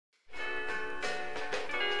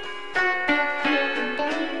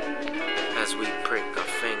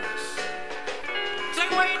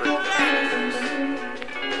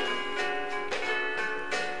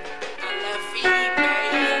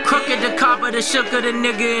the shooker the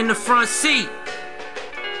nigga in the front seat.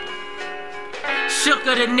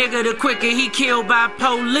 Shooker the nigga the quicker he killed by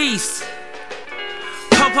police.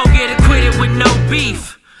 Popo get acquitted with no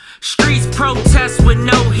beef. Streets protest with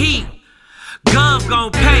no heat. Gov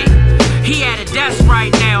gon' pay. He at a desk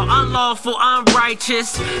right now. Unlawful,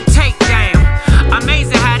 unrighteous takedown.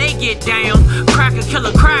 Amazing how they get down. Cracker kill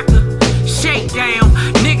a cracker. Shakedown.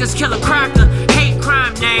 Niggas kill a cracker. Hate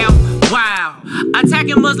crime now. Wow.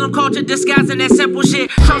 Attacking Muslim culture, disguising that simple shit.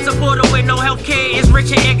 Trump supporter with no healthcare is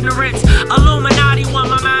rich in ignorance. Illuminati want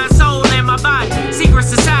my mind, soul, and my body. Secret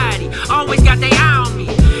society always got their eye on me.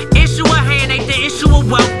 Issue a hand ain't the issue of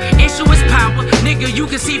wealth. Issue is power. Nigga, you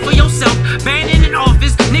can see for yourself. Bannon in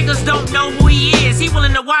office, niggas don't know who he is. He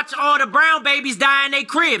willing to watch all the brown babies die in their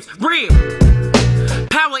cribs. Real.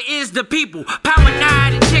 Power is the people. Power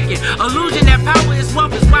not a chicken. Illusion that power is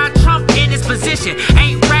wealth is why Trump in his position.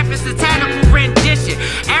 Ain't rap, it's a tactical rendition.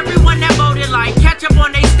 Everyone that voted like ketchup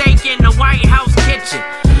on they steak in the White House kitchen.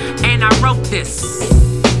 And I wrote this.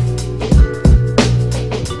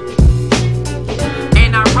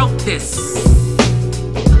 And I wrote this.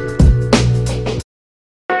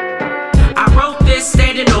 I wrote this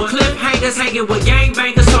standing on cliffhangers, hanging with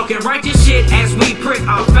gangbangers, talking righteous shit as we prick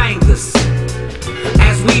our fingers.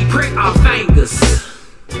 As we prick our fingers.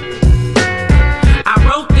 I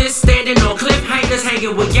wrote this standing on cliffhangers,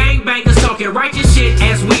 hanging with gangbangers, talking righteous shit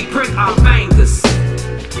as we prick our fingers.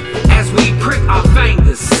 As we prick our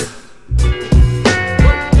fingers.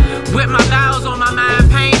 With my vows on my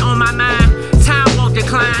mind, pain on my mind, time won't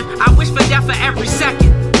decline. I wish for death for every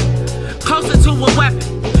second. Closer to a weapon,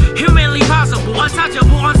 humanly possible,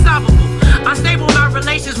 untouchable, unstoppable. Unstable my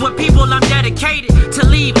relations with people I'm dedicated to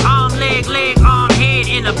leave arm, leg, arm, head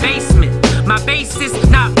in a basement. My basis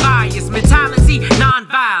not biased, mentality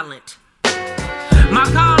non-violent. My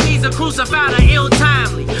colleagues are crucified or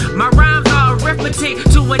ill-timely. My rhymes are arithmetic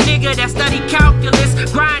to a nigga that studied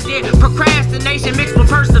calculus. Grinded, procrastination mixed with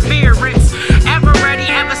perseverance. Ever ready,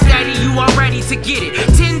 ever steady, you are ready to get it.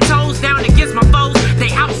 10 toes down against my foes, they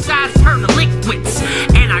outside turn to liquids.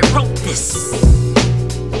 And I wrote this.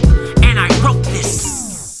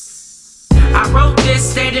 I wrote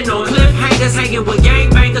this standing on cliffhangers, hanging with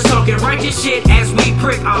gangbangers, talking righteous shit as we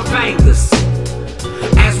prick our fingers.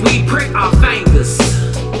 As we prick our fingers.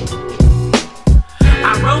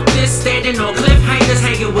 I wrote this standing on cliffhangers,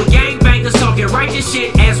 hanging with gangbangers, talking righteous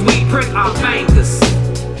shit as we prick our fingers.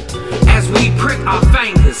 As we prick our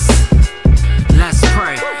fingers. Let's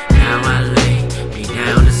pray. Now I lay me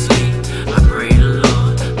down to sleep. I pray the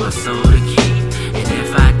Lord my soul to keep. And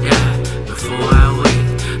if I die before I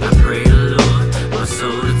wake, I pray the Lord my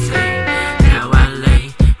soul to take. Now I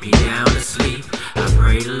lay me down to sleep. I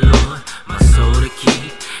pray the Lord my soul to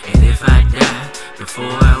keep. And if I die before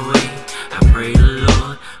I wake, I pray the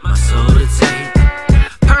Lord my soul to take.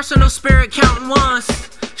 Personal spirit counting ones.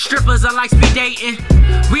 Strippers are like speed dating.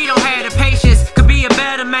 We don't have the patience, could be a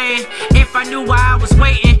better man if I knew why I was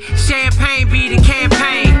waiting. Champagne be the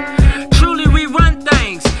campaign. Truly we run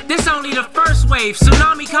things. This only the first wave.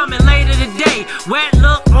 Tsunami coming later today. Wet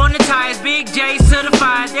look on the tires. Big J's to the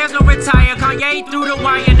fire. There's no retire. Kanye through the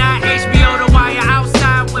wire. Not HBO the wire.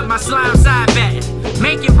 Outside with my slime side bet.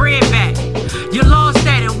 Making bread back. You lost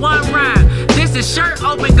that in one rhyme. This is shirt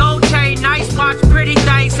open, gold chain, nice watch, pretty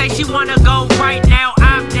thing. Say she wanna go right now.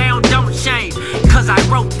 I'm down, don't shame. Cause I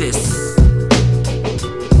wrote this.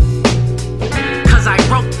 Cause I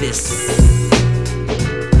wrote this.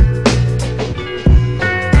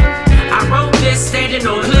 I wrote this standing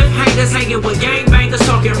on cliffhangers, hanging with gangbangers,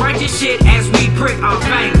 talking righteous shit as we prick our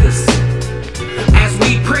fingers. As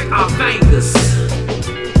we prick our fingers.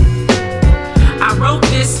 I wrote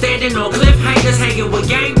this standing on cliffhangers, hanging with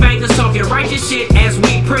gangbangers, talking righteous shit as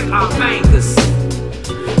we prick our fingers.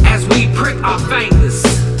 As we prick our fingers.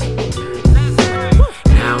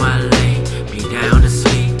 Now I lay me down to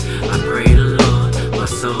sleep. I pray the Lord my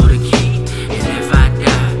soul to keep.